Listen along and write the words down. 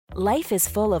Life is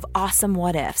full of awesome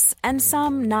what-ifs, and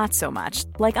some not so much,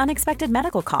 like unexpected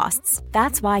medical costs.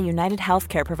 That's why United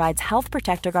Healthcare provides Health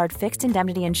Protector Guard fixed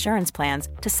indemnity insurance plans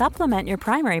to supplement your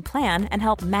primary plan and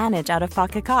help manage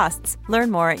out-of-pocket costs.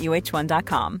 Learn more at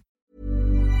uh1.com.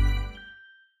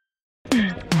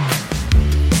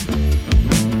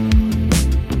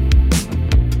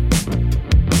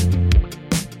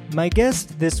 My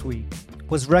guest this week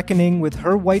was reckoning with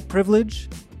her white privilege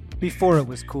before it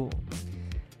was cool.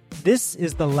 This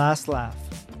is The Last Laugh.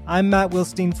 I'm Matt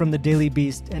Wilstein from The Daily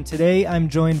Beast, and today I'm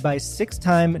joined by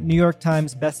six-time New York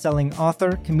Times bestselling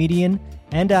author, comedian,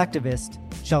 and activist,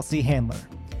 Chelsea Handler.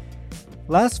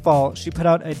 Last fall, she put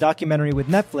out a documentary with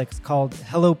Netflix called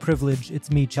Hello Privilege,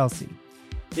 It's Me, Chelsea.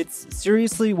 It's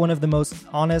seriously one of the most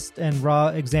honest and raw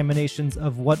examinations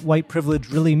of what white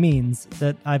privilege really means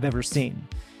that I've ever seen.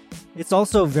 It's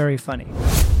also very funny.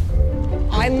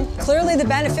 I'm clearly the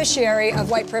beneficiary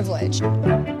of white privilege.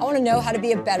 I want to know how to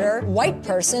be a better white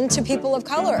person to people of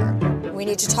color. We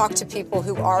need to talk to people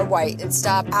who are white and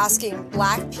stop asking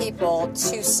black people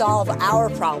to solve our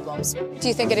problems. Do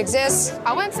you think it exists?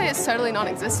 I wouldn't say it's totally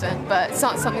non-existent, but it's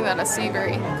not something that I see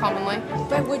very commonly.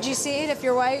 But would you see it if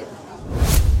you're white?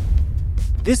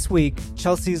 This week,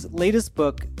 Chelsea's latest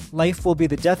book, Life Will Be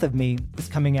the Death of Me, is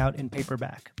coming out in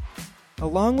paperback.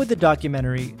 Along with the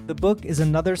documentary, the book is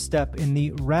another step in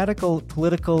the radical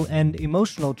political and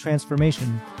emotional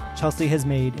transformation Chelsea has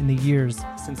made in the years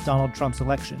since Donald Trump's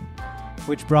election,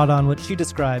 which brought on what she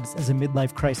describes as a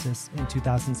midlife crisis in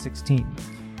 2016.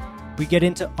 We get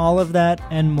into all of that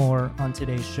and more on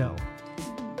today's show.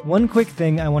 One quick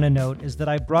thing I want to note is that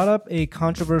I brought up a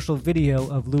controversial video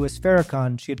of Louis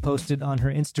Farrakhan she had posted on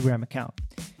her Instagram account.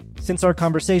 Since our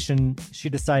conversation, she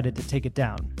decided to take it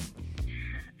down.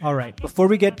 All right, before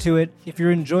we get to it, if you're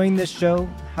enjoying this show,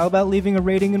 how about leaving a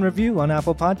rating and review on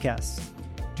Apple Podcasts?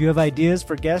 Do you have ideas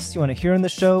for guests you want to hear on the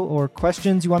show or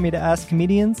questions you want me to ask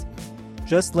comedians?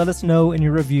 Just let us know in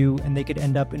your review and they could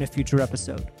end up in a future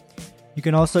episode. You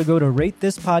can also go to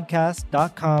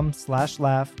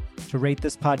ratethispodcast.com/laugh to rate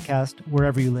this podcast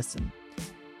wherever you listen.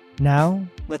 Now,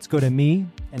 let's go to me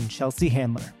and Chelsea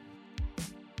Handler.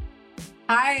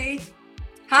 Hi.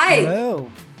 Hi. Hello.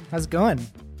 How's it going?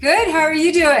 Good. How are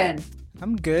you doing?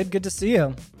 I'm good. Good to see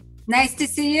you. Nice to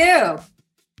see you.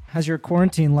 How's your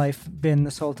quarantine life been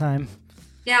this whole time?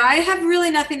 Yeah, I have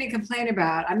really nothing to complain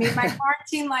about. I mean, my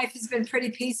quarantine life has been pretty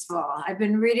peaceful. I've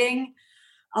been reading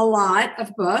a lot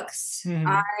of books. Mm-hmm.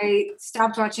 I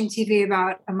stopped watching TV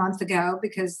about a month ago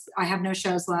because I have no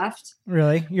shows left.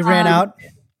 Really? You ran out?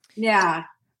 Yeah.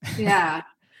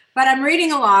 But I'm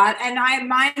reading a lot, and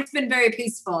mine's been very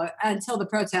peaceful until the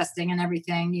protesting and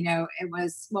everything. You know,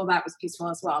 that was peaceful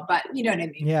as well. But you know what I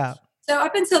mean? Yeah. So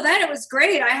up until then, it was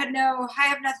great. I have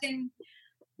nothing.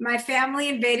 My family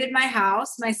invaded my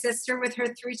house, my sister with her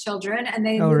 3 children, and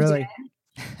they moved in,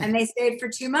 and they stayed for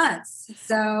 2 months.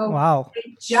 So wow.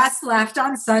 They just left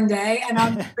on Sunday, and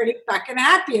I'm pretty fucking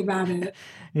happy about it.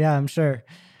 Yeah, I'm sure.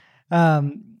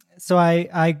 So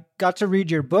I got to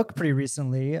read your book pretty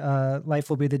recently,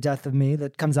 Life Will Be the Death of Me,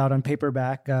 that comes out on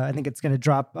paperback. I think it's going to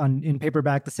drop in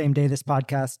paperback the same day this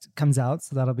podcast comes out,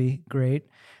 so that'll be great.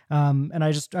 And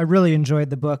I really enjoyed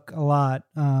the book a lot.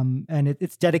 And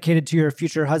it's dedicated to your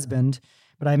future husband,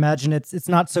 but I imagine it's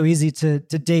not so easy to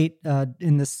date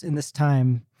in this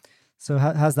time. So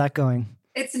how's that going?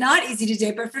 It's not easy to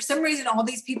date, but for some reason, all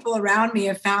these people around me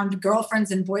have found girlfriends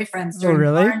and boyfriends during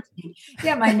quarantine.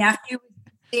 Yeah, my nephew was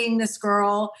seeing this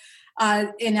girl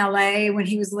in LA when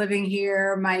he was living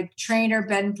here. My trainer,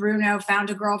 Ben Bruno, found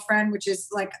a girlfriend, which is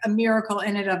like a miracle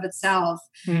in and of itself.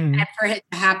 Mm. And for it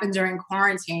to happen during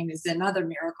quarantine is another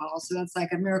miracle. So that's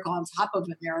like a miracle on top of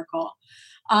a miracle.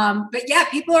 But yeah,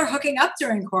 people are hooking up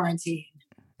during quarantine.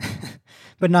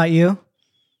 But not you?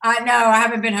 No, I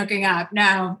haven't been hooking up.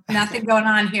 No, nothing going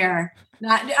on here.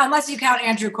 Not unless you count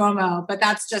Andrew Cuomo, but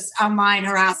that's just online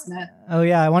harassment. Oh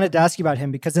yeah, I wanted to ask you about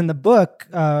him because in the book,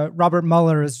 Robert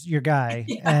Mueller is your guy,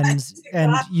 and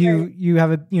you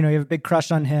have a big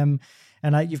crush on him,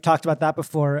 and you've talked about that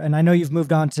before, and I know you've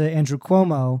moved on to Andrew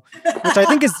Cuomo, which I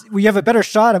think you have a better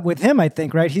shot with him. I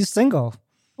think, right? He's single.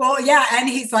 Well, yeah, and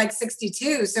he's like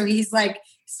 62, so he's like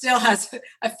still has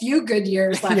a few good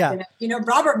years left in it. You know,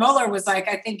 Robert Mueller was like,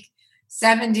 I think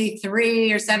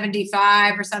 73 or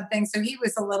 75 or something. So he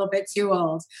was a little bit too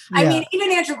old. Yeah. I mean,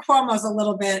 even Andrew Cuomo's a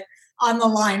little bit on the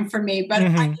line for me, but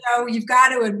I know you've got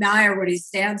to admire what he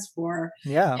stands for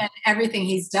and everything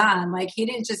he's done. Like he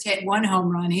didn't just hit one home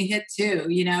run, he hit 2,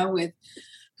 you know, with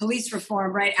police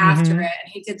reform right after it.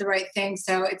 And he did the right thing.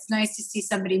 So it's nice to see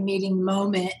somebody meeting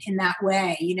moment in that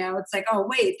way. You know, it's like, oh,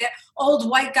 wait, the old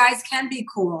white guys can be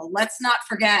cool. Let's not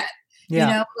forget. Yeah.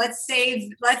 You know,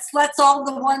 let's all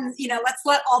the ones, you know, let's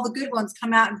let all the good ones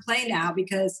come out and play now,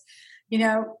 because, you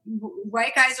know,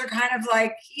 white guys are kind of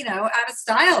like, you know, out of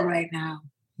style right now.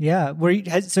 Yeah.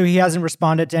 So he hasn't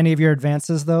responded to any of your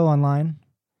advances though online?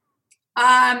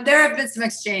 There have been some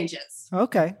exchanges.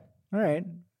 Okay. All right.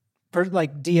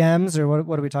 Like DMs or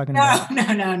what are we talking about?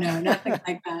 No, nothing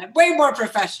like that. Way more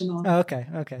professional. Oh,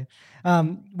 okay.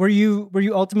 Were you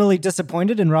ultimately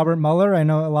disappointed in Robert Mueller? I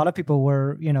know a lot of people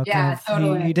were, you know, yeah,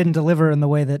 totally. He didn't deliver in the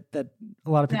way that a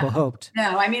lot of people hoped.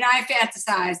 No, I mean, I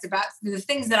fantasized about the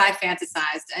things that I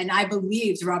fantasized, and I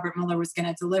believed Robert Mueller was going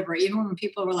to deliver, even when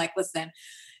people were like, listen,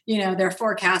 you know, they're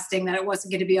forecasting that it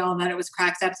wasn't going to be all that it was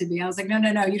cracked up to be. I was like,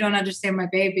 no, you don't understand my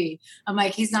baby. I'm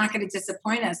like, he's not going to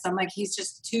disappoint us. I'm like, he's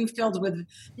just too filled with,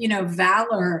 you know,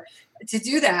 valor to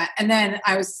do that. And then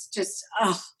I was just,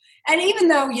 and even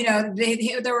though, you know,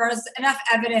 there was enough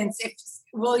evidence, if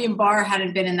William Barr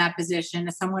hadn't been in that position,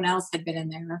 if someone else had been in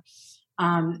there,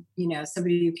 you know,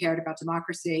 somebody who cared about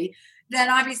democracy, then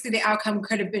obviously the outcome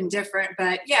could have been different.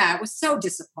 But yeah, it was so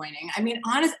disappointing. I mean,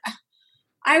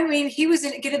 he was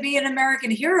going to be an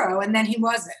American hero, and then he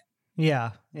wasn't.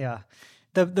 Yeah.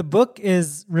 The book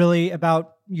is really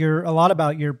about a lot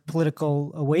about your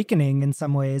political awakening in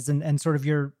some ways, and sort of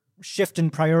your shift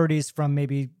in priorities from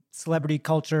maybe celebrity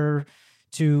culture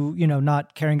to, you know,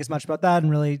 not caring as much about that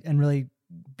and really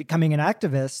becoming an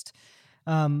activist.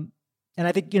 And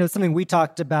I think, you know, something we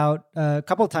talked about a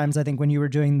couple of times, I think, when you were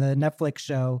doing the Netflix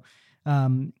show.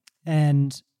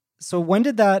 And so when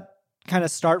did that kind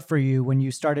of start for you, when you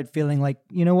started feeling like,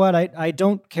 you know what, I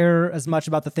don't care as much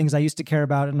about the things I used to care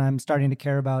about, and I'm starting to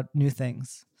care about new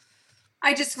things?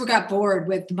 I just got bored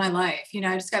with my life. You know,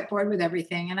 I just got bored with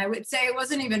everything. And I would say it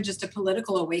wasn't even just a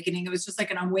political awakening. It was just like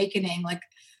an awakening, like,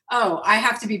 oh, I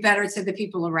have to be better to the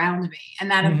people around me. And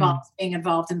that involves being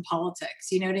involved in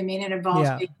politics. You know what I mean? It involves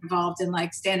being involved in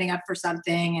like standing up for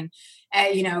something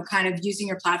and, you know, kind of using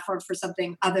your platform for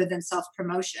something other than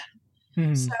self-promotion.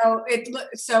 So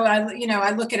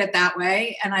I look at it that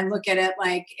way, and I look at it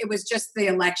like it was just the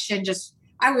election. Just,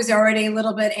 I was already a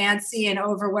little bit antsy and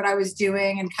over what I was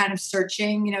doing and kind of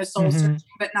searching, you know, soul searching,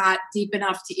 but not deep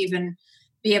enough to even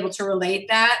be able to relate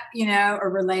that, you know, or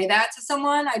relay that to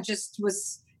someone. I just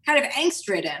was kind of angst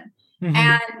ridden.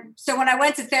 And so when I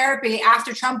went to therapy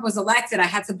after Trump was elected, I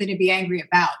had something to be angry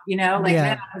about, you know, like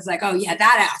then I was like, oh yeah,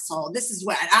 that asshole, this is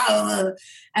what,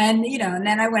 and, you know, and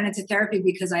then I went into therapy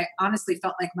because I honestly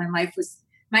felt like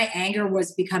my anger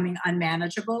was becoming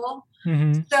unmanageable.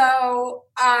 So,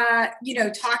 you know,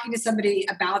 talking to somebody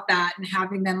about that and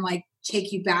having them like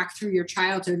take you back through your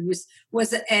childhood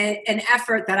was an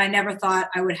effort that I never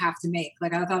thought I would have to make.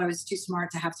 Like, I thought I was too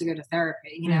smart to have to go to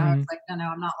therapy. You know, I was like, no,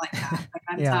 I'm not like that. Like,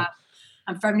 I'm tough.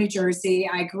 I'm from New Jersey.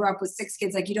 I grew up with 6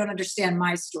 kids. Like, you don't understand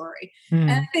my story. And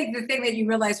I think the thing that you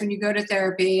realize when you go to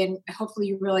therapy, and hopefully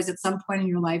you realize at some point in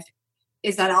your life,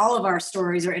 is that all of our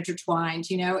stories are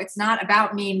intertwined. You know, it's not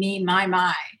about me,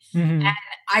 my. And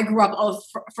I grew up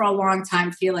for a long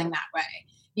time feeling that way.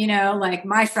 You know, like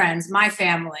my friends, my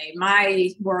family, my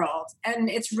world. And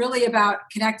it's really about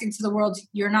connecting to the world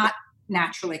you're not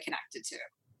naturally connected to.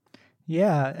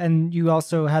 Yeah. And you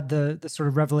also had the sort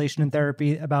of revelation in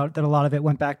therapy about that a lot of it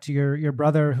went back to your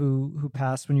brother who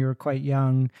passed when you were quite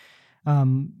young.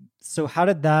 So how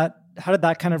did that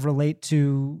kind of relate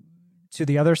to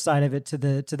the other side of it, to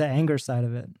the anger side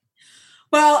of it?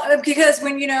 Well, because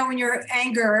when your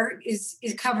anger is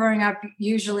covering up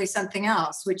usually something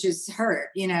else, which is hurt,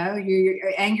 you know,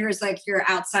 your anger is like your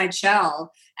outside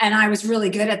shell. And I was really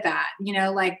good at that, you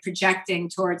know, like projecting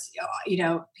towards, you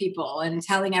know, people and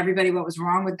telling everybody what was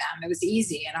wrong with them. It was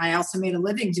easy. And I also made a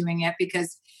living doing it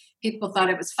because people thought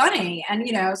it was funny. And,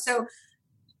 you know, so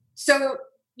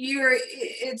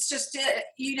it's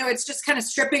just kind of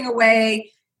stripping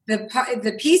away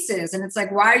the pieces. And it's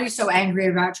like, why are you so angry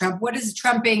about Trump? What does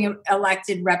Trump being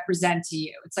elected represent to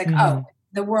you? It's like, oh,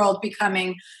 the world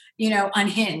becoming, you know,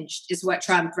 unhinged is what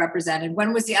Trump represented.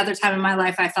 When was the other time in my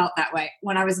life I felt that way?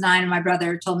 When I was 9 and my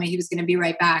brother told me he was going to be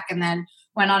right back, and then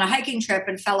went on a hiking trip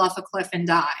and fell off a cliff and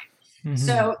died.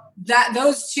 So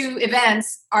those two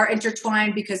events are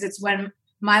intertwined because it's when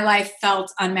my life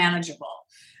felt unmanageable.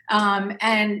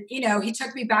 And, you know, he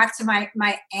took me back to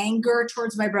my anger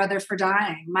towards my brother for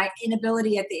dying, my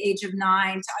inability at the age of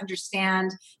 9 to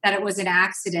understand that it was an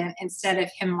accident instead of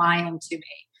him lying to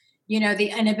me. You know, the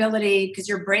inability, because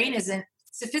your brain isn't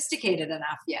sophisticated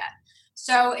enough yet.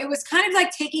 So it was kind of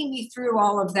like taking me through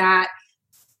all of that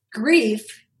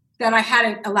grief that I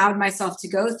hadn't allowed myself to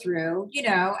go through. You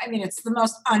know, I mean, it's the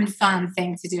most unfun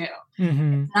thing to do.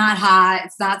 Mm-hmm. It's not hot.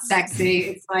 It's not sexy.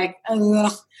 It's like,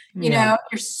 ugh, you know,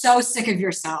 you're so sick of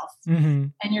yourself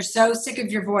and you're so sick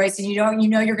of your voice, and you're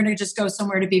going to just go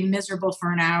somewhere to be miserable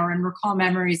for an hour and recall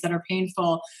memories that are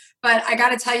painful. But I got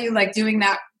to tell you, like doing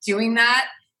that,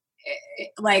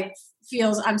 like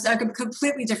I'm a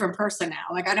completely different person now.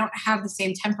 Like I don't have the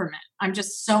same temperament. I'm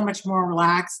just so much more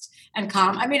relaxed and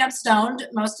calm. I mean, I'm stoned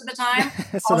most of the time.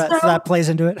 so that plays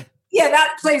into it. Yeah,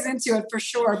 that plays into it for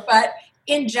sure. But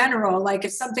in general, like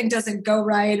if something doesn't go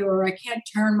right or I can't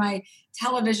turn my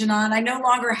television on, I no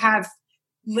longer have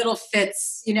little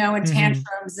fits, you know, and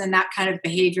tantrums and that kind of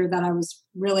behavior that I was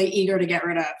really eager to get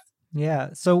rid of. Yeah.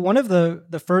 So one of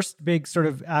the first big sort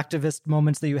of activist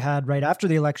moments that you had right after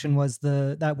the election was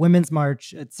that Women's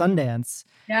March at Sundance,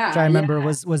 which I remember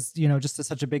was, you know, just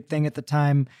such a big thing at the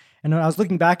time. And I was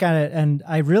looking back at it and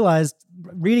I realized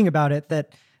reading about it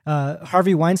that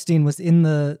Harvey Weinstein was in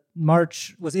the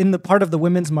part of the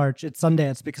Women's March at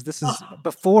Sundance, because this is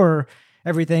before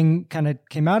everything kind of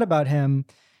came out about him.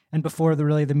 And before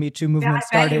the Me Too movement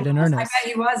started in earnest. I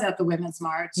bet he was at the Women's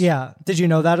March. Yeah. Did you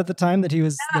know that at the time that he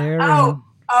was there? Oh,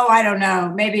 I don't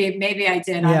know. Maybe I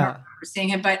did. I don't remember seeing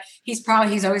him, but he's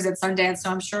always at Sundance, so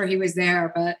I'm sure he was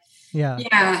there. But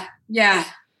yeah.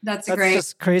 That's great.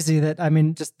 Just crazy that, I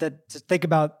mean, just that to think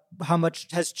about how much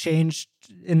has changed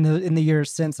in the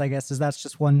years since, I guess, is that's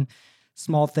just one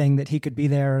small thing that he could be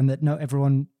there and that no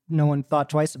one thought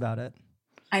twice about it.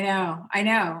 I know.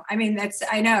 I mean,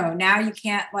 I know. Now you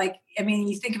can't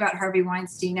you think about Harvey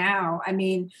Weinstein now. I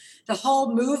mean, the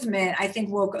whole movement, I think,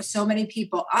 woke so many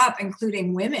people up,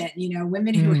 including women, you know,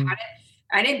 women who had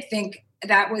it. I didn't think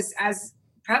that was as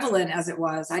prevalent as it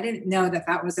was. I didn't know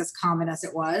that was as common as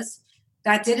it was.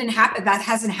 That didn't happen. That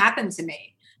hasn't happened to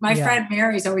me. My friend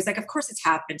Mary's always like, of course it's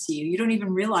happened to you. You don't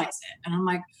even realize it. And I'm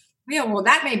like, yeah, well,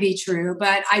 that may be true,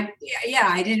 but I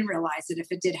didn't realize it if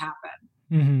it did happen.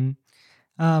 Mm-hmm.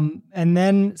 And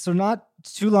then, so not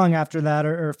too long after that,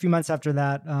 or a few months after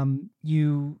that,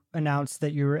 you announced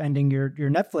that you were ending your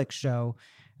Netflix show.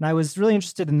 And I was really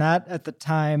interested in that at the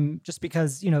time, just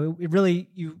because, you know, it really,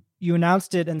 you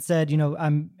announced it and said, you know,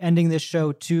 I'm ending this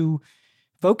show to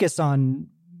focus on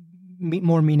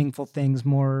more meaningful things,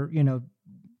 more, you know,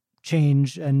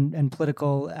 change and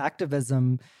political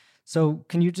activism. So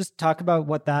can you just talk about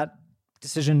what that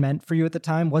decision meant for you at the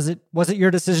time? Was it your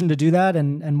decision to do that,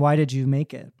 and why did you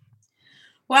make it?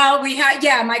 Well,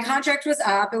 my contract was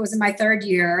up. It was in my third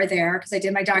year there because I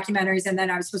did my documentaries, and then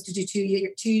I was supposed to do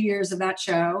 2 years of that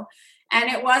show. And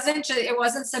it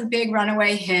wasn't some big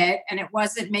runaway hit, and it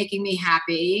wasn't making me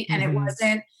happy, and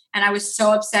and I was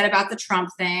so upset about the Trump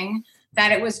thing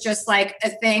that it was just like a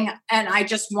thing, and I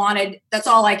just that's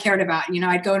all I cared about. You know,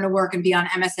 I'd go into work and be on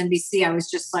MSNBC. I was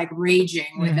just like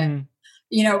raging with it.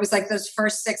 You know, it was like those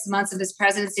first 6 months of his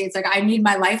presidency. It's like, I need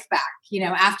my life back. You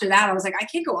know, after that, I was like, I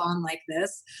can't go on like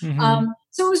this.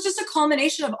 So it was just a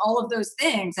culmination of all of those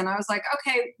things. And I was like,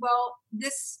 okay, well,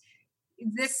 this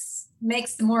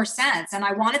makes more sense. And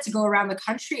I wanted to go around the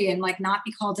country and like not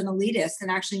be called an elitist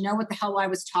and actually know what the hell I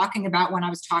was talking about when I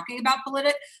was talking about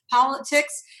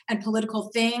politics and political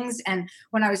things. And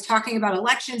when I was talking about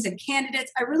elections and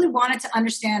candidates, I really wanted to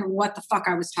understand what the fuck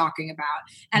I was talking about.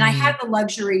 And I had the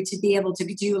luxury to be able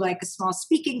to do like a small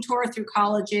speaking tour through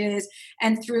colleges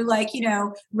and through like, you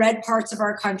know, red parts of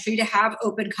our country to have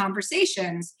open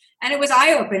conversations. And it was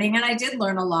eye-opening, and I did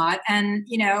learn a lot, and,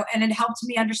 you know, and it helped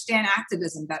me understand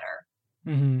activism better.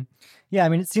 Mm-hmm. Yeah. I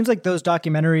mean, it seems like those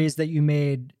documentaries that you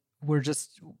made were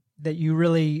just that you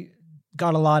really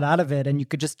got a lot out of it. And you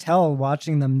could just tell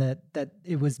watching them that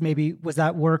it was was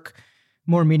that work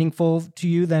more meaningful to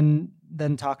you than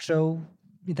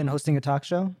hosting a talk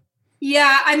show?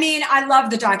 Yeah. I mean, I love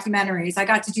the documentaries. I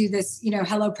got to do this, you know,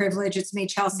 Hello Privilege, It's Me,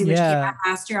 Chelsea, which came out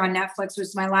last year on Netflix,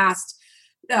 was my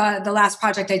the last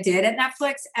project I did at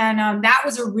Netflix. And that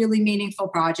was a really meaningful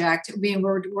project. I mean,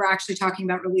 we're actually talking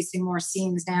about releasing more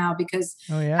scenes now because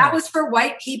that was for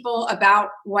white people about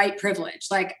white privilege.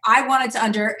 Like, I wanted to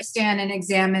understand and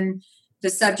examine the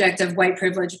subject of white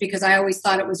privilege because I always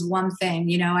thought it was one thing.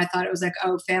 You know, I thought it was like,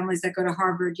 oh, families that go to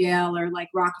Harvard, Yale, or like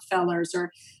Rockefellers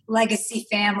or legacy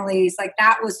families. Like,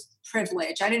 that was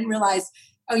privilege. I didn't realize,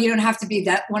 oh, you don't have to be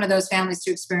that one of those families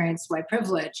to experience white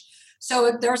privilege.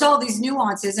 So there's all these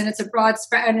nuances, and it's a broad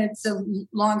and it's a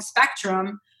long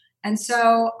spectrum. And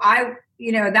so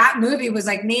that movie was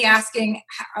like me asking,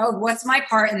 oh, what's my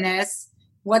part in this?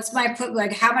 What's my,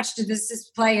 like, how much did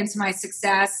this play into my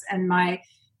success and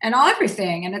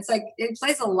everything? And it's like, it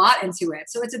plays a lot into it.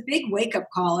 So it's a big wake up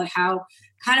call at how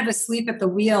kind of asleep at the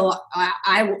wheel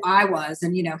I was.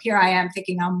 And, here I am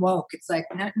thinking I'm woke. It's like,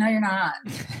 no, you're not.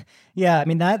 Yeah. I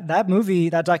mean, that movie,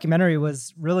 that documentary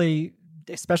was really,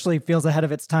 especially feels ahead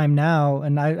of its time now.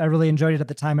 And I really enjoyed it at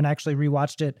the time and actually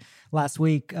rewatched it last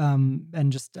week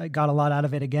and just got a lot out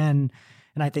of it again.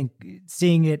 And I think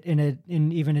seeing it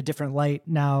in even a different light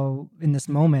now in this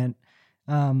moment,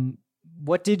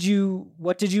 what did you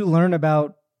learn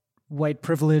about white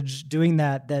privilege doing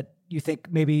that you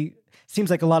think maybe seems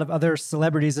like a lot of other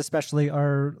celebrities especially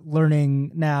are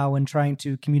learning now and trying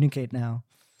to communicate now?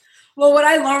 Well, what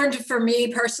I learned for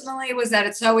me personally was that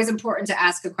it's always important to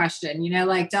ask a question,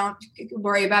 don't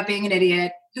worry about being an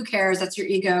idiot. Who cares? That's your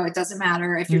ego. It doesn't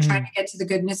matter. If you're trying to get to the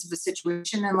goodness of a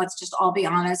situation, then let's just all be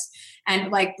honest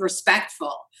and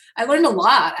respectful. I learned a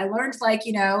lot. I learned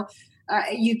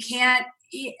you can't,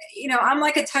 I'm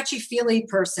like a touchy-feely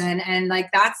person. And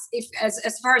that's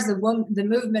as far as the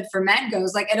movement for men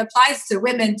goes, it applies to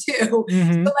women too.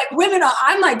 Mm-hmm. But women,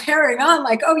 I'm carrying on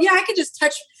oh yeah, I could just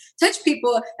touch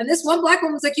people. And this one Black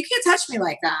woman was like, you can't touch me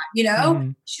like that.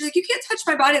 Mm-hmm. She's like, you can't touch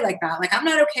my body like that. I'm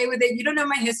not okay with it. You don't know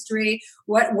my history,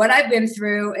 what I've been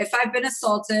through, if I've been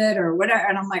assaulted or whatever.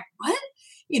 And I'm like, what?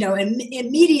 And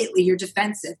immediately you're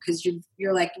defensive because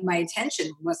you're like, my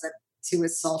intention wasn't to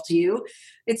assault you.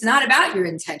 It's not about your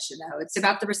intention though. It's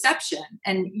about the reception,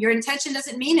 and your intention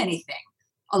doesn't mean anything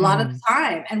a lot of the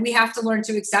time. And we have to learn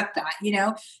to accept that,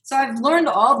 So I've learned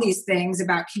all these things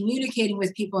about communicating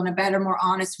with people in a better, more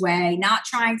honest way, not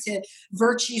trying to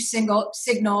virtue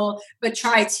signal, but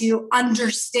try to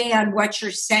understand what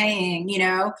you're saying,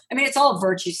 it's all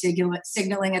virtue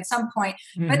signaling at some point,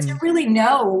 but to really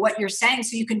know what you're saying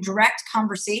so you can direct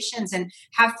conversations and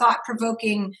have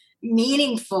thought-provoking,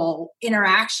 meaningful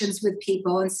interactions with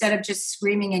people instead of just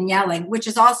screaming and yelling, which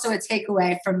is also a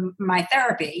takeaway from my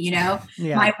therapy.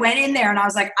 Yeah. I went in there and I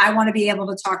was like, I want to be able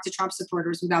to talk to Trump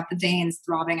supporters without the veins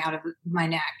throbbing out of my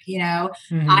neck.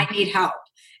 I need help.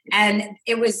 And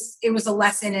it was a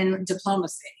lesson in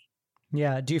diplomacy.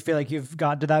 Yeah. Do you feel like you've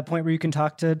got to that point where you can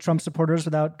talk to Trump supporters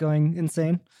without going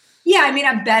insane? Yeah,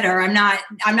 I'm better. I'm not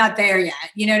there yet.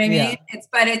 You know what I mean?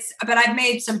 Yeah. But I've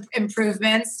made some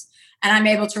improvements. And I'm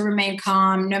able to remain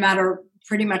calm no matter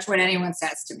pretty much what anyone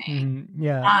says to me.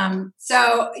 Yeah.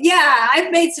 So yeah,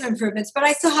 I've made some improvements, but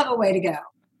I still have a way to go.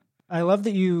 I love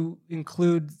that you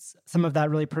include some of that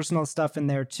really personal stuff in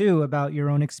there too, about your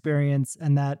own experience,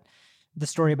 and that the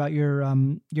story about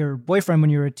your boyfriend when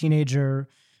you were a teenager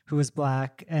who was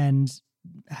Black and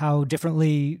how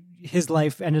differently his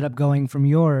life ended up going from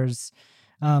yours.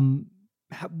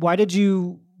 Why did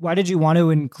you want to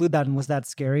include that? And was that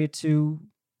scary to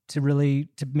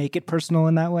make it personal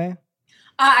in that way?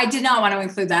 I did not want to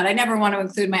include that. I never want to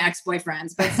include my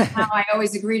ex-boyfriends, but somehow I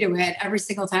always agree to it. Every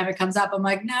single time it comes up, I'm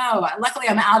like, no. Luckily,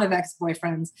 I'm out of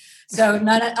ex-boyfriends, so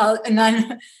none.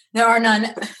 There are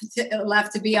none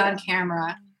left to be on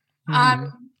camera. My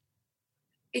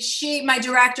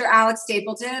director, Alex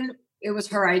Stapleton, it was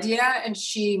her idea, and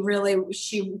she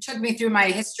took me through my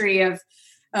history of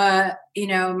my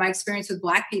experience with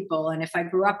Black people, and if I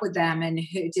grew up with them, and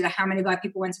how many Black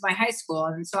people went to my high school.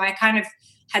 And so I kind of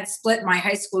had split my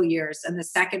high school years, and the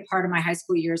second part of my high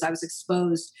school years, I was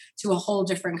exposed to a whole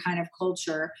different kind of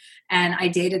culture. And I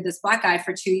dated this Black guy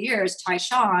for 2 years,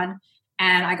 Tyshawn,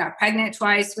 and I got pregnant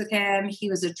twice with him. He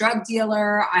was a drug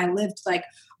dealer. I lived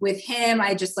with him.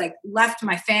 I just left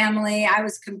my family. I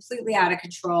was completely out of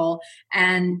control.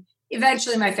 And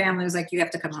eventually my family was like, you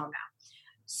have to come home now.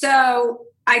 So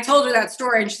I told her that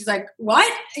story, and she's like,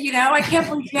 what? I can't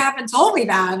believe you haven't told me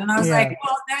that. And I was like,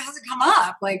 well, that hasn't come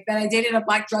up. That I dated a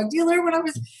Black drug dealer when I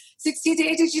was 16 to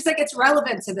 18. She's like, it's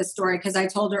relevant to this story because I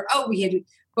told her, we had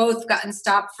both gotten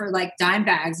stopped for dime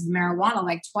bags of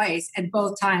marijuana twice. And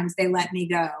both times they let me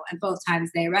go. And both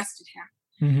times they arrested him.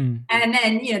 Mm-hmm. And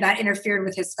then, that interfered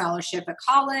with his scholarship at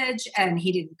college, and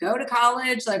he didn't go to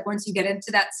college. Once you get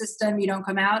into that system, you don't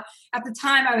come out. At the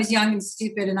time I was young and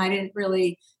stupid, and I didn't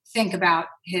really think about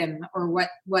him or what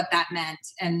that meant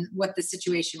and what the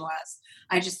situation was.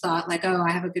 I just thought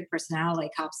I have a good personality.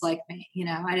 Cops like me.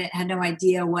 I had no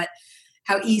idea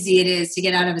how easy it is to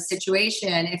get out of a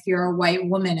situation if you're a white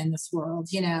woman in this world,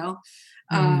 a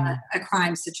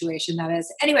crime situation, that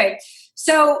is. Anyway,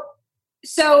 so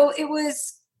it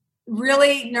was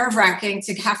really nerve-wracking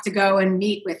to have to go and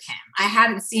meet with him. I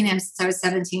hadn't seen him since I was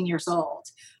 17 years old,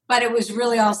 but it was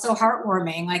really also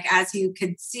heartwarming. As you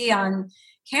could see on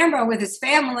camera with his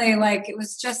family, it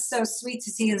was just so sweet to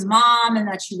see his mom and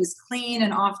that she was clean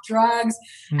and off drugs.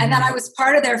 Mm-hmm. And that I was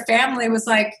part of their family was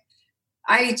it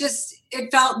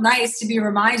felt nice to be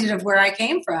reminded of where I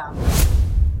came from.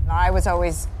 I was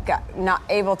always not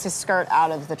able to skirt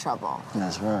out of the trouble.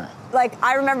 That's right. Like,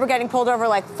 I remember getting pulled over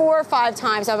like 4 or 5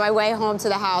 times on my way home to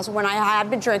the house when I had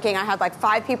been drinking. I had like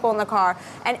 5 people in the car,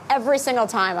 and every single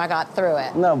time I got through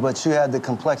it. No, but you had the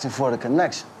complexion for the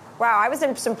connection. Wow, I was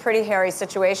in some pretty hairy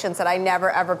situations that I never,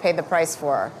 ever paid the price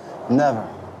for. Never.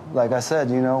 Like I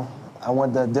said, I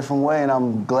went that different way, and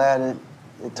I'm glad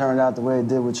it turned out the way it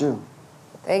did with you.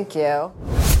 Thank you.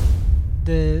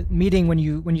 The meeting, when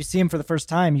you see him for the first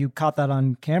time, you caught that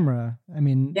on camera. I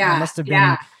mean, yeah, it must have been,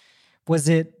 yeah.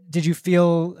 Did you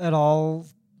feel at all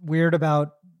weird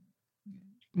about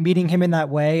meeting him in that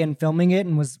way and filming it?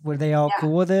 And were they all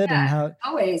cool with it? Yeah. And how?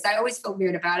 I always feel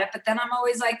weird about it, but then I'm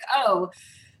always like, I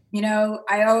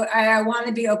want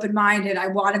to be open-minded. I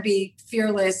want to be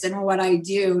fearless in what I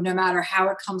do, no matter how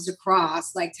it comes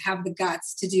across, like to have the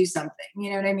guts to do something, you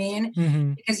know what I mean?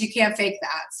 Mm-hmm. Because you can't fake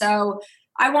that. So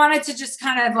I wanted to just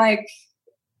kind of like,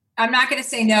 I'm not going to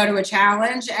say no to a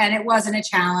challenge. And it wasn't a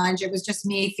challenge. It was just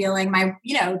me feeling my,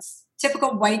 it's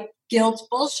typical white guilt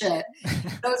bullshit. So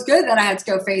it was good that I had to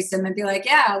go face him and be like,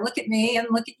 yeah, look at me and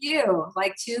look at you,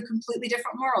 like 2 completely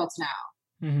different worlds now.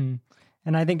 Mm-hmm.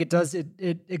 And I think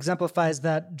it exemplifies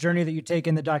that journey that you take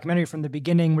in the documentary from the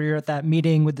beginning, where you're at that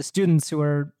meeting with the students who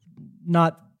are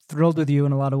not thrilled with you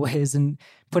in a lot of ways. And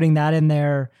putting that in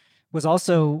there was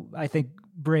also, I think,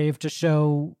 brave to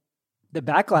show the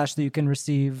backlash that you can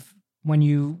receive when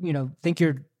you think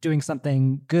you're doing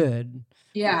something good.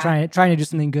 Yeah. Trying to do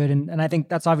something good. And I think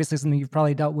that's obviously something you've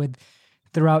probably dealt with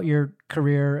throughout your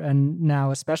career, and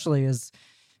now especially as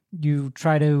you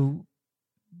try to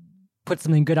put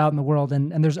something good out in the world,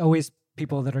 and there's always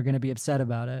people that are going to be upset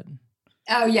about it.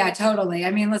 Oh yeah, totally.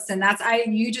 I mean, listen,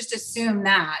 you just assume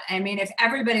that. I mean, if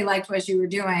everybody liked what you were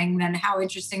doing, then how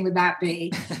interesting would that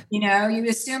be? You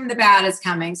assume the bad is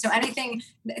coming. So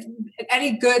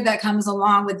any good that comes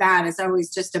along with that is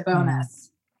always just a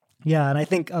bonus. Yeah. And I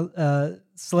think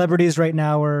celebrities right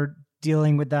now are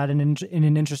dealing with that in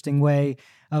an interesting way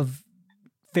of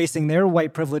facing their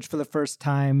white privilege for the first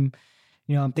time.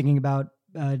 I'm thinking about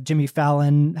Jimmy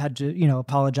Fallon had to,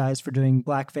 apologize for doing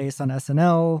blackface on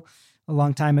SNL a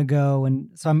long time ago. And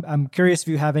so I'm curious if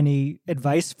you have any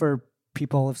advice for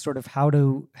people of sort of how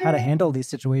to handle these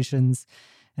situations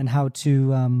and how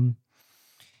to,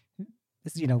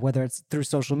 whether it's through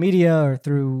social media or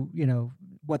through,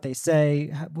 what they say.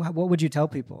 What would you tell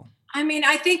people? I mean,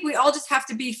 I think we all just have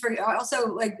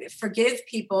to forgive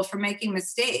people for making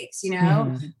mistakes,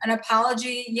 Mm-hmm. An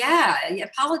apology. Yeah.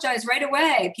 Apologize right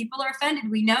away. People are offended.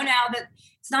 We know now that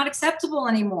it's not acceptable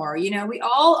anymore. We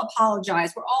all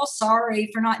apologize. We're all sorry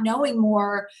for not knowing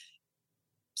more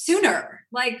sooner.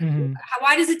 Like, mm-hmm.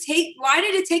 why did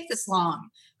it take this long?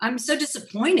 I'm so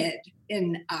disappointed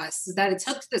in us that it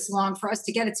took this long for us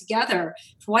to get it together.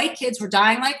 If white kids were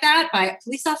dying like that by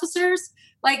police officers,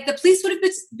 like the police would have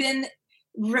been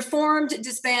reformed,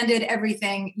 disbanded,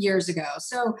 everything years ago.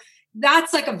 So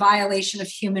that's like a violation of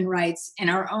human rights in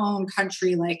our own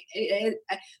country. The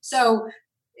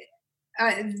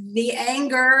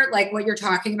anger, like what you're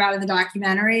talking about in the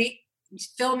documentary,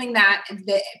 filming that,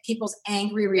 the people's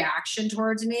angry reaction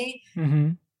towards me,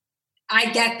 mm-hmm.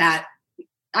 I get that.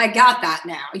 I got that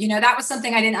now. That was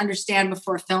something I didn't understand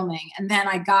before filming. And then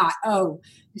I got,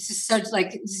 this is such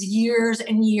years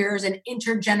and years and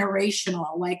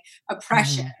intergenerational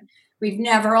oppression. Mm-hmm. We've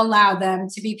never allowed them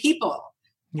to be people.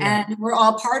 Yeah. And we're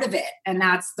all part of it. And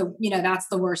that's the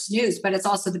worst news, but it's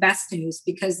also the best news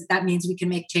because that means we can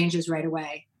make changes right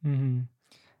away. Mm-hmm.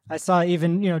 I saw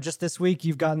even, just this week,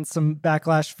 you've gotten some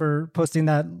backlash for posting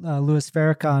that Louis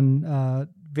Farrakhan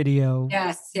video.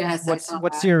 Yes.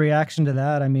 What's your reaction to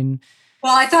that? I mean,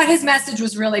 well, I thought his message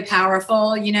was really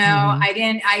powerful.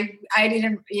 Mm-hmm.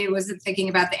 I wasn't thinking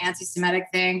about the anti-Semitic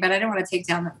thing, but I didn't want to take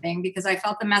down the thing because I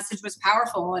felt the message was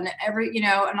powerful and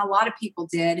and a lot of people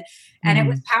did. And mm-hmm. it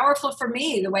was powerful for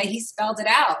me, the way he spelled it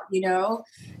out,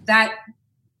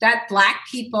 that Black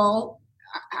people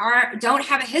don't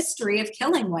have a history of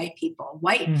killing white people.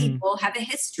 White mm-hmm. people have a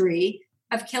history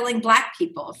of killing Black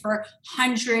people for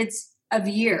hundreds of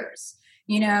years.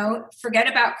 Forget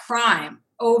about crime.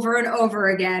 Over and over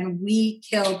again, we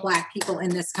kill Black people in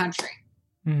this country.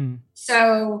 Mm-hmm.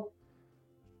 So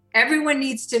everyone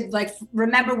needs to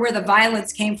remember where the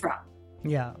violence came from.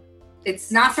 Yeah.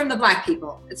 It's not from the Black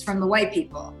people. It's from the white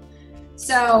people.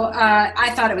 So I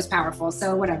thought it was powerful.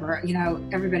 So whatever,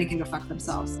 everybody can go fuck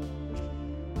themselves.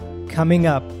 Coming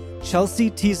up, Chelsea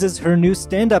teases her new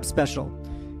stand-up special,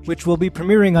 which will be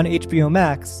premiering on HBO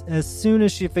Max as soon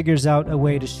as she figures out a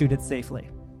way to shoot it safely.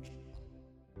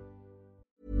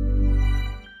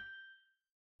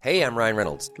 Hey, I'm Ryan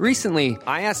Reynolds. Recently,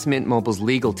 I asked Mint Mobile's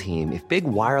legal team if big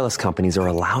wireless companies are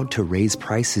allowed to raise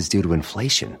prices due to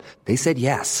inflation. They said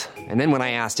yes. And then when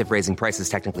I asked if raising prices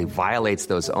technically violates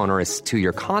those onerous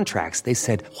two-year contracts, they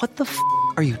said, "What the f***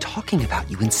 are you talking about,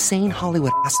 you insane Hollywood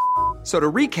ass?" So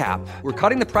to recap, we're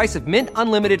cutting the price of Mint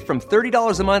Unlimited from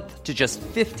 $30 a month to just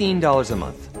 $15 a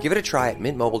month. Give it a try at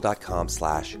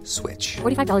mintmobile.com/switch.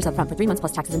 $45 up front for 3 months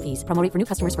plus taxes and fees. Promo rate for new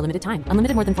customers for limited time.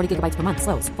 Unlimited more than 40 gigabytes per month.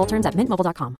 Slows full terms at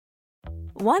mintmobile.com.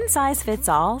 One size fits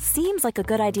all seems like a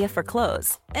good idea for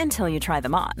clothes until you try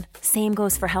them on. Same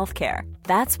goes for healthcare.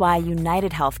 That's why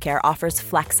United Healthcare offers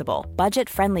flexible,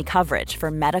 budget-friendly coverage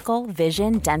for medical,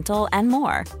 vision, dental, and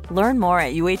more. Learn more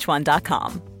at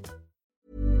uh1.com.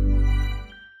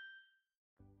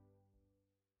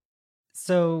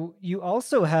 So you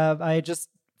also have, I just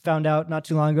found out not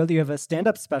too long ago that you have a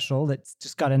stand-up special that's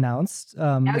just got announced.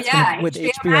 With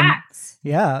HBO Max.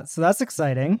 Yeah, so that's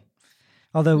exciting.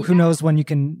 Although who knows when you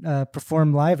can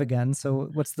perform live again.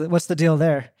 So what's the deal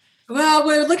there? Well,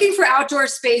 we're looking for outdoor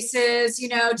spaces,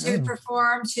 to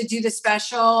perform, to do the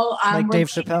special. Like Dave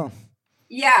Chappelle.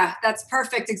 Yeah, that's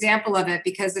perfect example of it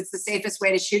because it's the safest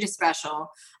way to shoot a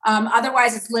special.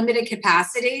 Otherwise, it's limited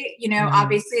capacity.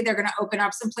 Obviously, they're going to open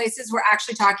up some places. We're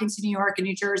actually talking to New York and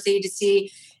New Jersey to see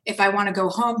if I want to go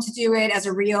home to do it as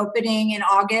a reopening in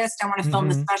August. I want to film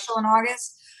the special in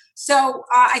August. So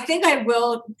I think I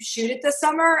will shoot it this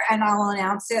summer and I'll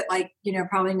announce it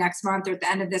probably next month or at the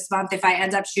end of this month if I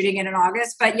end up shooting it in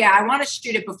August. But yeah, I want to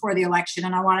shoot it before the election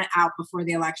and I want it out before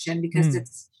the election because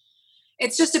it's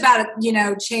just about,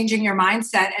 changing your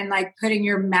mindset and like putting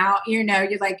your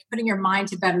you're like putting your mind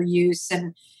to better use.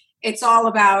 And it's all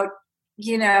about,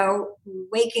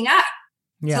 waking up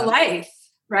to life,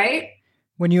 right?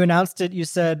 When you announced it, you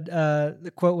said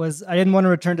the quote was, "I didn't want to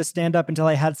return to stand up until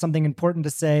I had something important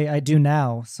to say. I do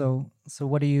now." So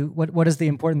what is the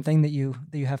important thing that you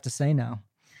have to say now?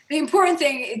 The important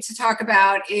thing to talk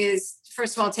about is,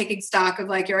 first of all, taking stock of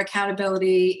like your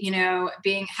accountability,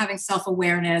 having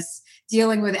self-awareness,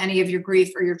 dealing with any of your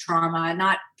grief or your trauma,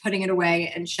 not putting it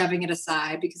away and shoving it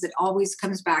aside because it always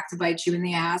comes back to bite you in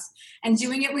the ass, and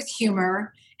doing it with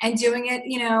humor and doing it,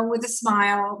 with a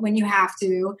smile when you have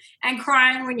to and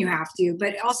crying when you have to,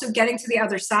 but also getting to the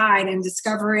other side and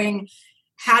discovering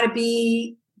how to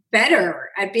be better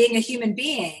at being a human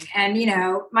being. And,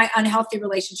 my unhealthy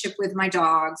relationship with my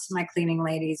dogs, my cleaning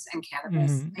ladies and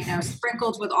cannabis,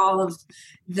 sprinkled with all of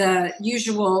the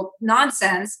usual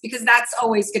nonsense because that's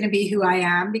always going to be who I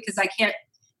am because I can't,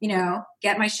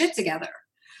 get my shit together.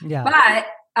 Yeah. But,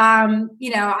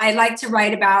 I like to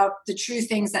write about the true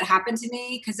things that happen to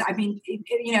me because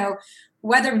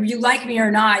whether you like me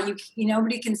or not,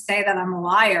 nobody can say that I'm a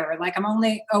liar. Like I'm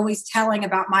only always telling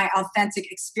about my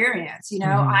authentic experience.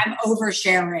 I'm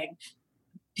oversharing,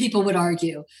 people would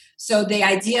argue. So the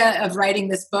idea of writing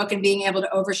this book and being able to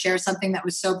overshare something that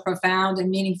was so profound and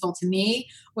meaningful to me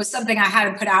was something I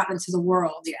hadn't put out into the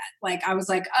world yet. Like I was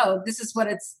like, oh, this is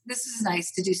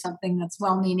nice to do something that's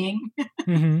well-meaning.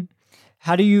 Mm-hmm.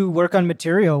 How do you work on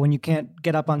material when you can't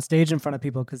get up on stage in front of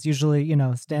people? Because usually,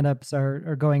 stand-ups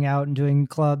are going out and doing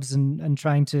clubs and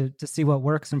trying to see what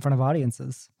works in front of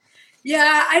audiences.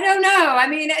 Yeah, I don't know. I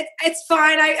mean, it's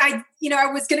fine. I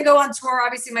was going to go on tour.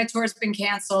 Obviously, my tour's been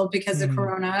canceled because of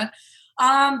Corona.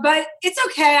 But it's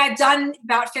okay. I've done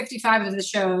about 55 of the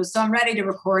shows, so I'm ready to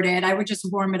record it. I would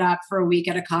just warm it up for a week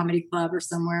at a comedy club or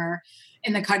somewhere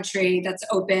in the country that's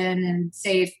open and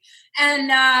safe.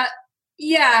 And,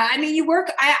 yeah, I mean,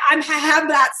 I have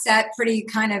that set pretty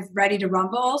kind of ready to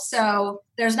rumble. So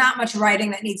there's not much writing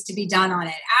that needs to be done on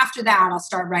it. After that, I'll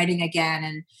start writing again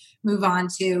and move on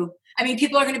to,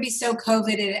 people are going to be so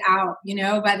COVIDed out,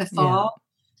 by the fall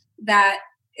that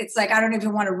it's like, I don't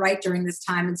even want to write during this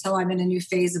time until I'm in a new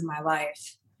phase of my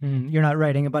life. You're not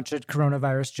writing a bunch of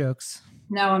coronavirus jokes.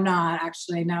 No, I'm not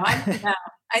actually. No,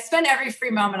 I spend every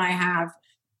free moment I have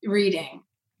reading.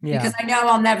 Yeah. Because I know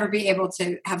I'll never be able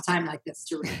to have time like this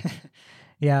to read.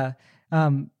 Yeah.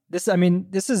 This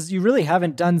is, you really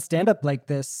haven't done stand-up like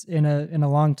this in a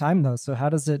long time though. So how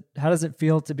does it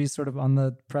feel to be sort of on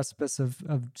the precipice of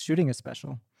shooting a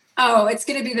special? Oh, it's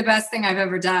going to be the best thing I've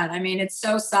ever done. I mean, it's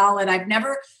so solid.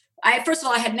 First of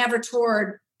all, I had never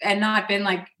toured and not been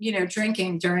like,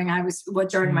 drinking during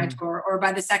my tour, or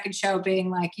by the second show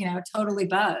being like, totally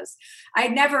buzzed. I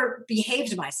had never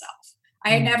behaved myself.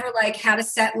 I had never had a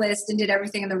set list and did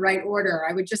everything in the right order.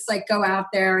 I would just go out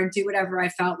there and do whatever I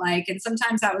felt like. And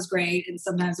sometimes that was great and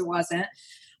sometimes it wasn't.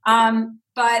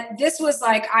 But this was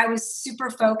I was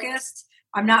super focused.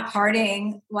 I'm not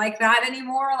partying like that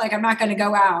anymore. I'm not going to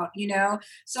go out,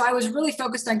 So I was really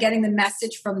focused on getting the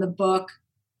message from the book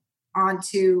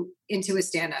into a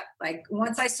stand-up. Like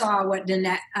once I saw what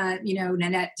Nanette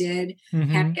did,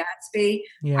 Hannah Gadsby,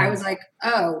 I was like,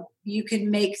 oh, you can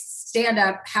make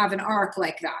stand-up have an arc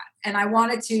like that. And I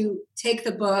wanted to take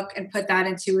the book and put that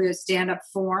into a stand-up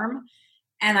form.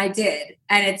 And I did.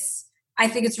 And I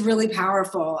think it's really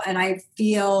powerful. And I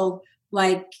feel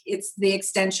like it's the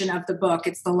extension of the book.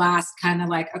 It's the last kind of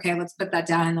like, okay, let's put that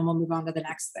down and then we'll move on to the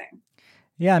next thing.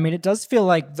 Yeah. I mean, it does feel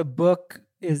like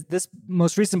this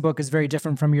most recent book is very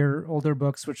different from your older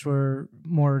books, which were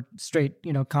more straight,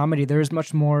 comedy. There's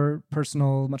much more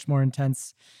personal, much more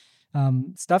intense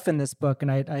stuff in this book.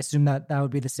 And I assume that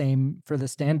would be the same for the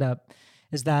stand-up.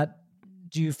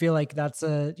 Do you feel like that's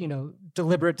a,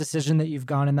 deliberate decision that you've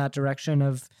gone in that direction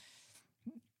of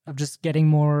just getting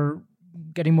more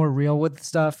real with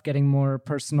stuff, getting more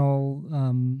personal,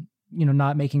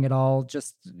 not making it all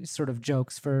just sort of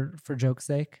jokes for joke's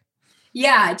sake?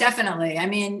 Yeah, definitely. I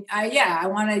mean, I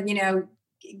want to,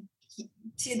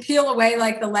 to peel away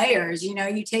like the layers,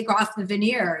 you take off the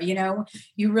veneer,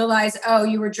 you realize, oh,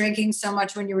 you were drinking so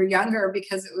much when you were younger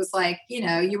because it was like,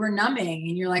 you were numbing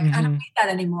and you're like, I don't need that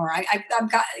anymore. I've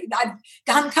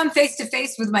come face to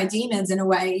face with my demons in a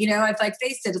way, I've like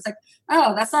faced it. It's like,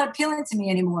 oh, that's not appealing to me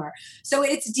anymore. So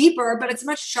it's deeper, but it's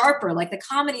much sharper. Like the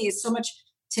comedy is so much,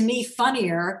 to me,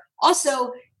 funnier.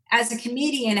 Also, as a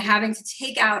comedian, having to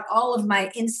take out all of my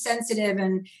insensitive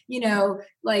and,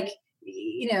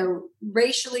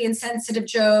 racially insensitive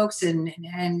jokes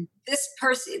and this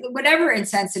person, whatever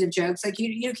insensitive jokes, like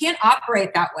you can't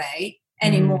operate that way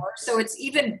anymore. So it's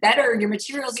even better. Your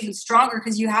material's even stronger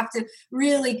because you have to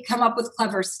really come up with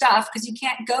clever stuff because you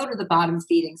can't go to the bottom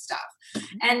feeding stuff.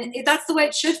 And that's the way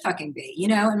it should fucking be,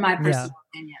 in my personal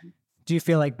opinion. Do you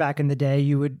feel like back in the day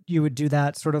you would do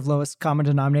that sort of lowest common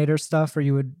denominator stuff, or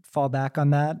you would fall back on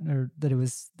that, or that it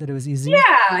was easy? Yeah.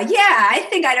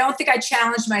 I don't think I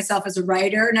challenged myself as a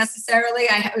writer necessarily.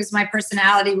 My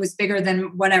personality was bigger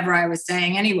than whatever I was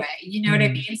saying anyway. You know what I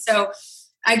mean? So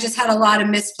I just had a lot of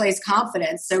misplaced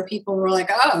confidence. So people were like,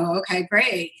 "Oh, okay,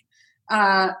 great."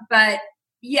 But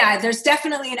yeah, there's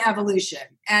definitely an evolution.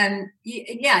 And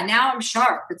now I'm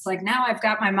sharp. It's like, now I've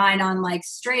got my mind on like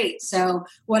straight. So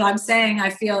what I'm saying,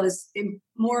 I feel is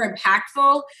more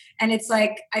impactful. And it's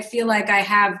like, I feel like I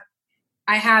have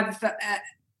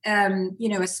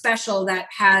a special that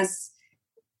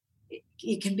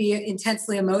it can be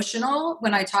intensely emotional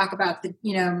when I talk about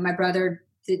my brother,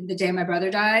 the day my brother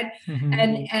died.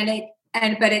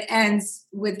 But it ends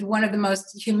with one of the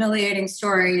most humiliating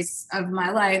stories of my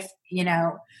life,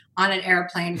 on an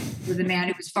airplane with a man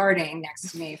who was farting next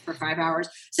to me for 5 hours.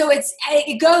 So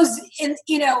it goes in,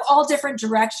 all different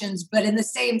directions, but in the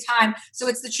same time. So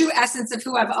it's the true essence of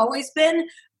who I've always been,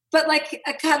 but like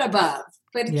a cut above,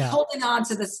 but holding on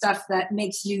to the stuff that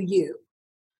makes you.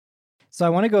 So I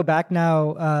want to go back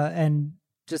now and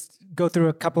just go through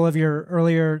a couple of your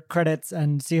earlier credits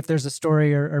and see if there's a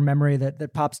story or memory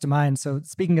that pops to mind. So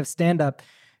speaking of stand-up,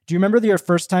 do you remember your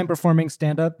first time performing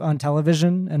stand-up on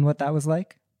television and what that was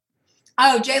like?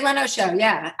 Oh, Jay Leno show.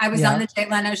 Yeah. I was on the Jay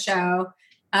Leno show.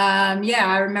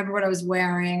 I remember what I was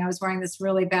wearing. I was wearing this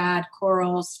really bad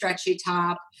coral stretchy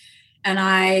top, and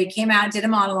I came out and did a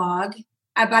monologue,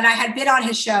 but I had been on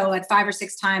his show like 5 or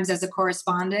 6 times as a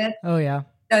correspondent. Oh yeah.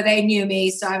 So they knew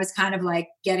me. So I was kind of like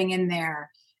getting in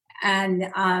there.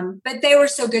 And, but they were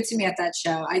so good to me at that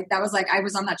show. I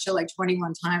was on that show like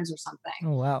 21 times or something.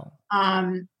 Oh, wow.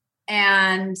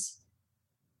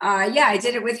 I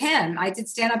did it with him. I did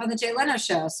stand up on the Jay Leno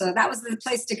show. So that was the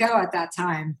place to go at that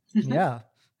time. Yeah.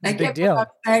 I big deal.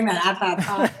 Saying that at that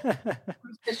time.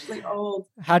 I'm officially old.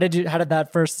 How did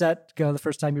that first set go the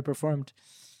first time you performed?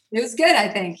 It was good, I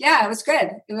think. Yeah, it was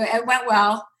good. It went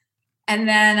well. And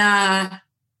then,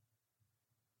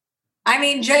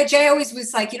 Jay always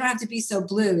was like, you don't have to be so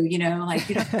blue, like you don't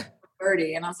have to be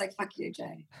birdie. And I was like, fuck you,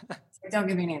 Jay. Like, don't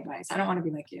give me any advice. I don't want to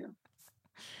be like you.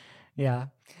 Yeah.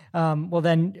 Well,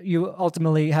 then you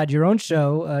ultimately had your own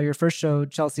show, your first show,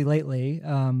 Chelsea Lately.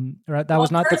 Right? That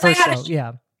was not the first show.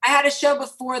 Yeah. I had a show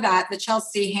before that, the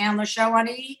Chelsea Handler show on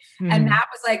E! And that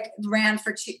was like ran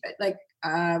for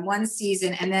 1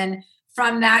 season. And then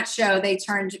from that show,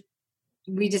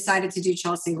 we decided to do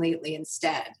Chelsea Lately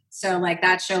instead. So like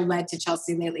that show led to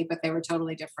Chelsea Lately, but they were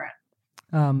totally different.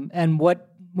 And when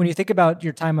you think about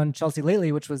your time on Chelsea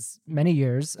Lately, which was many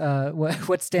years,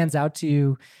 what stands out to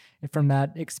you from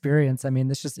that experience? I mean,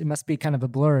 it must be kind of a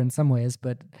blur in some ways,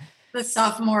 but the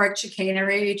sophomoric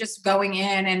chicanery, just going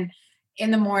in and in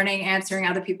the morning answering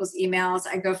other people's emails.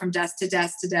 I go from desk to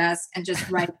desk to desk and just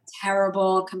write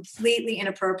terrible, completely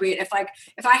inappropriate. If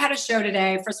I had a show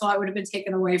today, first of all, it would have been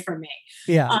taken away from me.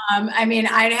 Yeah. I mean,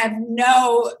 have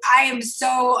no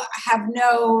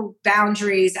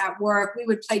boundaries at work. We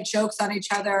would play jokes on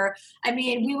each other. I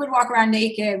mean, we would walk around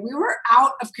naked. We were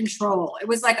out of control. It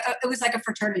was like a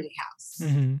fraternity house.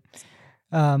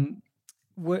 Mm-hmm.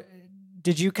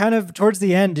 Did you kind of, towards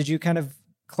the end,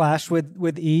 clash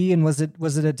with E, and was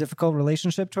it a difficult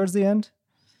relationship towards the end?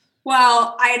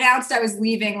 Well, I announced I was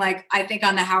leaving, I think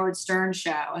on the Howard Stern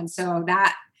show. And so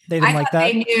that they didn't like that.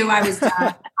 They knew I was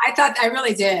done. I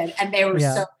really did. And they were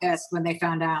so pissed when they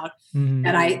found out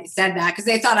that I said that, because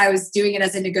they thought I was doing it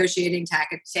as a negotiating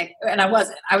tactic. And I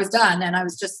wasn't. I was done. And I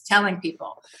was just telling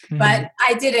people, but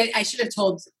I did it. I should have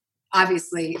told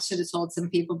some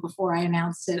people before I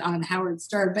announced it on Howard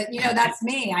Stern, but that's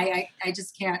me. I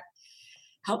just can't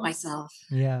help myself.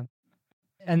 Yeah.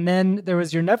 And then there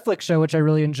was your Netflix show, which I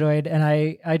really enjoyed. And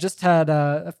I just had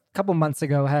a couple months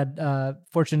ago had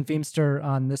Fortune Feimster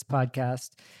on this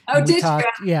podcast. Oh, did you?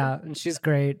 Yeah, and she's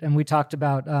great. And we talked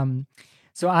about.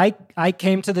 So I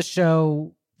came to the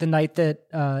show the night that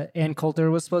Ann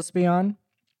Coulter was supposed to be on,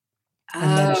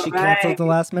 and then she canceled at the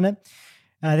last minute.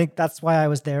 And I think that's why I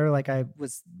was there. I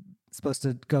was supposed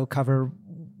to go cover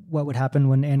what would happen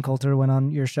when Ann Coulter went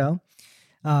on your show.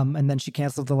 And then she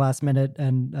canceled the last minute,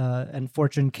 and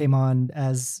Fortune came on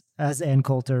as Ann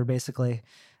Coulter, basically.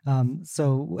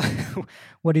 So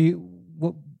what do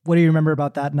you remember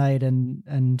about that night,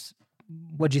 and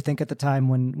what did you think at the time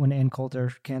when Ann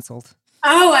Coulter canceled?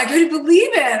 Oh, I couldn't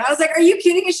believe it. I was like, are you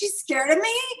kidding? Is she scared of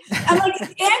me? I'm like,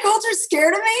 Ann Coulter's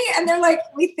scared of me? And they're like,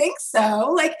 we think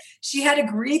so. She had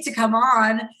agreed to come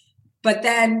on, but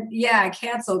then,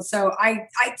 canceled. So I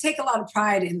take a lot of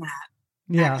pride in that.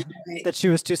 Yeah, actually. That she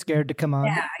was too scared to come on.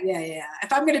 Yeah.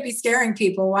 If I'm going to be scaring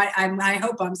people, I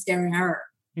hope I'm scaring her.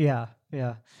 Yeah.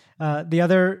 The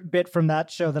other bit from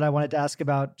that show that I wanted to ask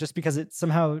about, just because it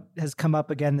somehow has come up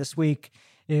again this week,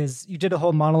 is you did a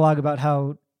whole monologue about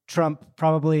how Trump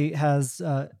probably has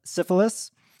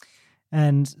syphilis,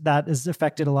 and that has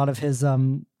affected a lot of his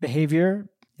behavior.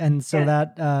 And so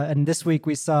and this week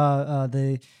we saw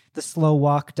the slow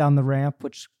walk down the ramp,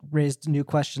 which raised new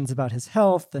questions about his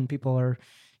health, and people are,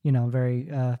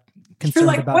 very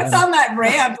concerned about what's on that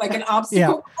ramp, like an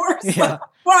obstacle course? Yeah.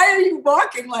 Why are you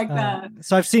walking like that?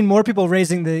 So I've seen more people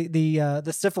raising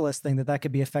the syphilis thing, that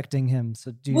could be affecting him.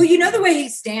 So the way he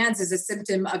stands is a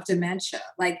symptom of dementia.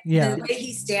 The way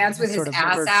he stands with his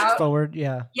ass out forward.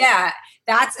 Yeah. Yeah.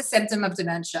 That's a symptom of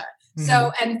dementia.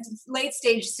 So, and late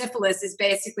stage syphilis is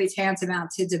basically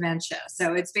tantamount to dementia.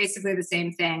 So it's basically the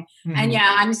same thing. And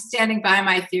I'm standing by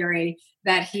my theory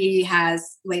that he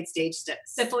has late stage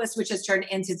syphilis, which has turned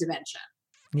into dementia.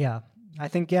 Yeah. I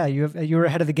think, you were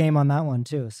ahead of the game on that one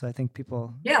too. So I think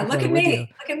people. Yeah. Look at me.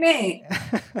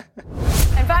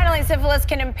 And finally, syphilis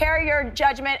can impair your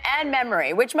judgment and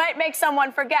memory, which might make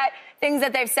someone forget things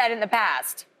that they've said in the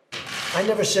past. I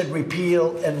never said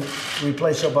repeal and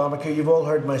replace Obamacare. You've all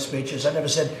heard my speeches. I never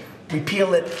said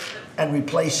repeal it and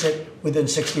replace it within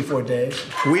 64 days.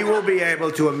 We will be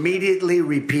able to immediately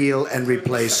repeal and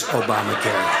replace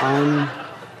Obamacare. I'm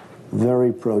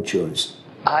very pro-choice.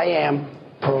 I am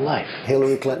pro-life.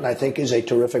 Hillary Clinton, I think, is a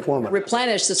terrific woman.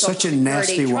 Replenish the Social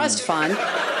Security Trust Fund.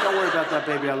 Don't worry about that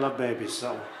baby. I love babies.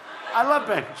 So I love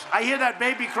babies. I hear that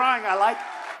baby crying. I like.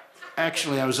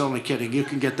 Actually, I was only kidding. You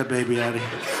can get the baby out of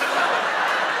here.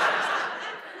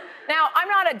 Now, I'm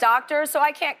not a doctor, so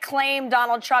I can't claim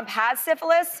Donald Trump has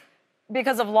syphilis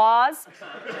because of laws.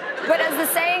 But as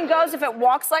the saying goes, if it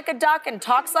walks like a duck and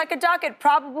talks like a duck, it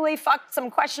probably fucked some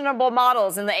questionable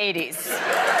models in the 80s.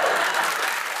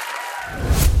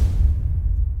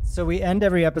 So we end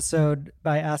every episode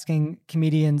by asking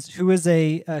comedians, who is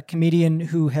a comedian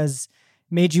who has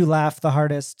made you laugh the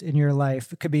hardest in your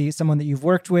life? It could be someone that you've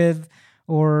worked with,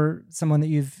 or someone that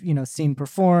you've seen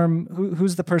perform.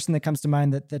 Who's the person that comes to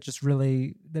mind that just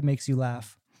really that makes you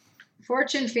laugh?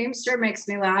 Fortune Feimster makes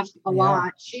me laugh a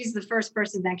lot. She's the first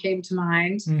person that came to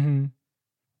mind. Mm-hmm.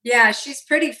 Yeah, she's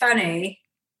pretty funny.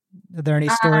 Are there any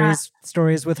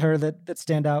stories with her that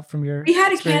stand out from your We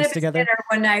had a experience cannabis together? dinner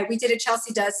one night. We did a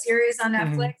Chelsea Does series on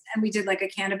Netflix, and we did a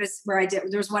cannabis where there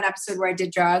was one episode where I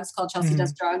did drugs called Chelsea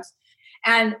Does Drugs.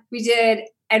 And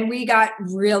we got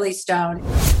really stoned.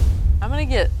 I'm going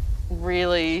to get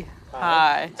really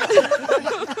high.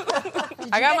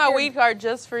 I got my weed card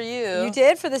just for you. You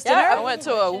did for this dinner? I went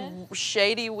to a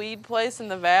shady weed place in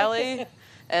the valley,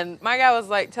 and my guy was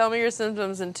like, tell me your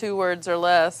symptoms in 2 words or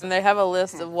less. And they have a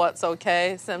list of what's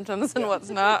okay symptoms and what's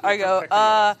not. I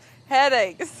go,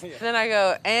 headaches. Then I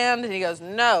go, and he goes,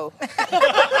 no.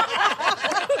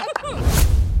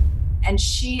 And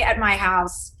she at my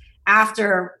house,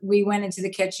 after we went into the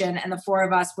kitchen and the four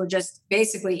of us were just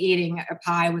basically eating a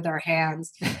pie with our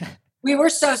hands. We were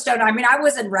so stoned. I mean, I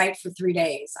wasn't right for 3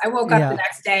 days. I woke up the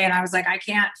next day and I was like, I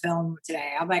can't film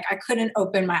today. I'm like, I couldn't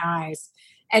open my eyes.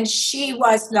 And she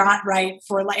was not right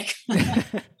for like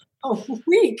a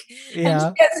week.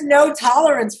 And she has no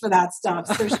tolerance for that stuff.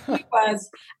 So she was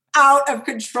out of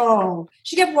control.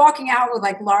 She kept walking out with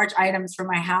like large items from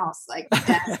my house, like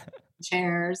desks,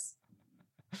 chairs.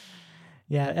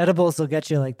 Yeah, edibles will get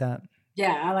you like that.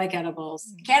 Yeah, I like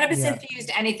edibles. Cannabis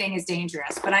infused anything is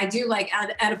dangerous, but I do like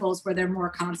edibles where they're more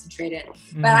concentrated.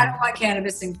 But I don't want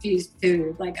cannabis infused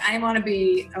food. Like I want to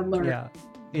be alert.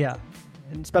 Yeah,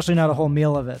 and especially not a whole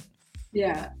meal of it.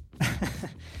 Yeah.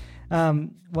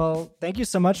 Well, thank you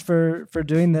so much for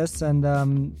doing this,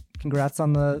 and congrats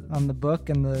on the book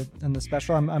and the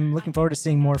special. I'm looking forward to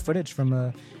seeing more footage from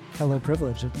the Hello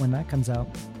Privilege when that comes out.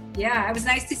 Yeah, it was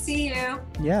nice to see you.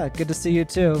 Yeah, good to see you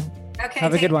too. Okay,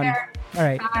 have a good care. one. All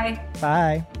right. Bye.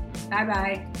 Bye.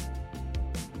 Bye-bye.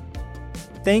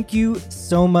 Thank you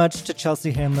so much to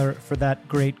Chelsea Handler for that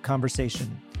great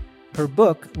conversation. Her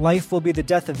book, Life Will Be the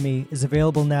Death of Me, is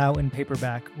available now in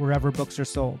paperback wherever books are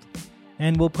sold.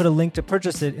 And we'll put a link to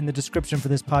purchase it in the description for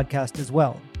this podcast as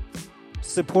well. To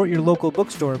support your local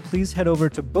bookstore, please head over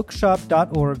to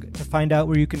bookshop.org to find out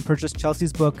where you can purchase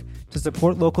Chelsea's book to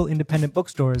support local independent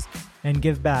bookstores and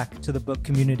give back to the book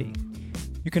community.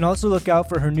 You can also look out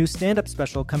for her new stand-up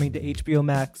special coming to HBO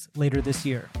Max later this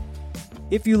year.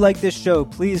 If you like this show,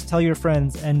 please tell your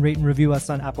friends and rate and review us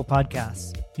on Apple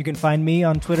Podcasts. You can find me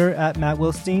on Twitter at Matt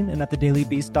Wilstein and at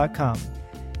thedailybeast.com.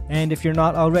 And if you're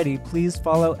not already, please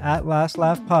follow at Last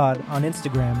Laugh Pod on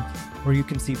Instagram, where you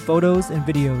can see photos and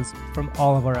videos from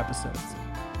all of our episodes.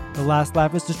 The Last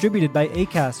Laugh is distributed by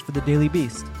Acast for The Daily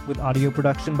Beast, with audio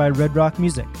production by Red Rock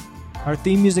Music. Our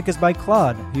theme music is by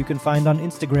Claude, who you can find on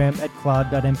Instagram at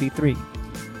claude.mp3.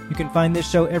 You can find this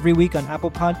show every week on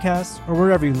Apple Podcasts or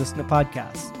wherever you listen to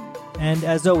podcasts. And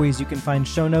as always, you can find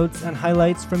show notes and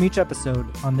highlights from each episode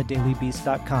on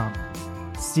thedailybeast.com.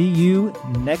 See you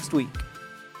next week.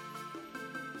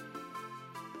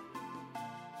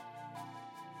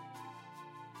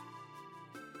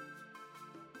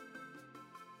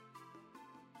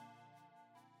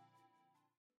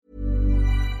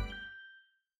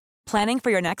 Planning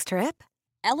for your next trip?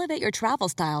 Elevate your travel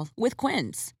style with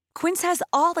Quince. Quince has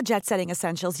all the jet-setting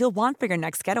essentials you'll want for your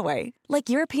next getaway, like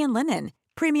European linen,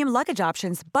 premium luggage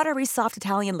options, buttery soft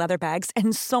Italian leather bags,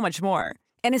 and so much more.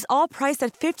 And is all priced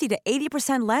at 50 to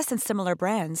 80% less than similar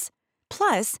brands.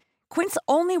 Plus, Quince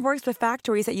only works with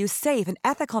factories that use safe and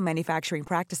ethical manufacturing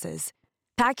practices.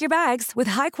 Pack your bags with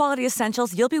high-quality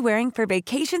essentials you'll be wearing for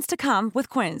vacations to come with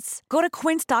Quince. Go to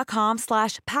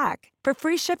quince.com/pack for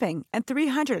free shipping and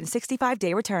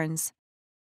 365-day returns.